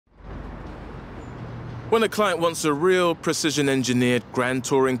When a client wants a real precision-engineered grand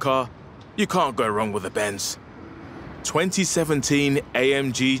touring car, you can't go wrong with a Benz. 2017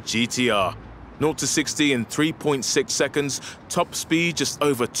 AMG GTR. 0 to 60 in 3.6 seconds, top speed just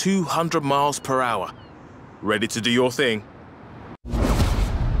over 200 miles per hour. Ready to do your thing?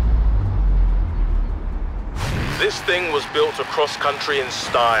 This thing was built across country in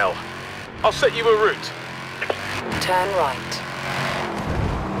style. I'll set you a route. Turn right.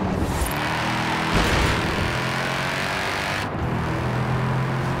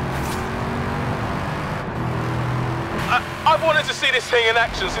 I've wanted to see this thing in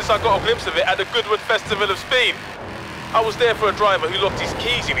action since I got a glimpse of it at the Goodwood Festival of Speed. I was there for a driver who locked his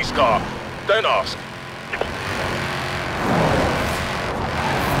keys in his car. Don't ask.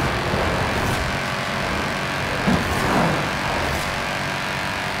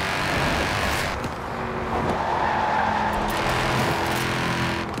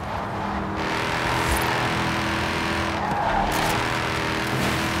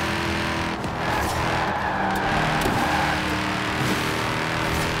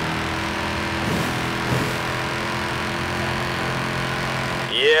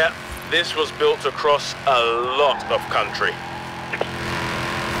 Yeah, this was built across a lot of country.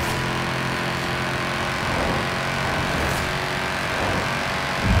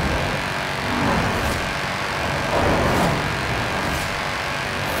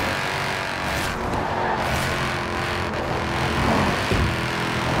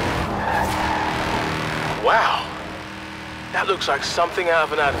 Wow, that looks like something out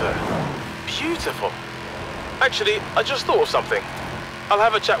of an advert. Beautiful. Actually, I just thought of something. I'll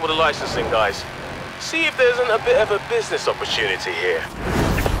have a chat with the licensing guys. See if there isn't a bit of a business opportunity here.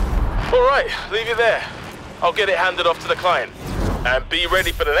 All right, leave it there. I'll get it handed off to the client. And be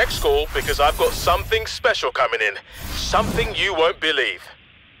ready for the next call because I've got something special coming in. Something you won't believe.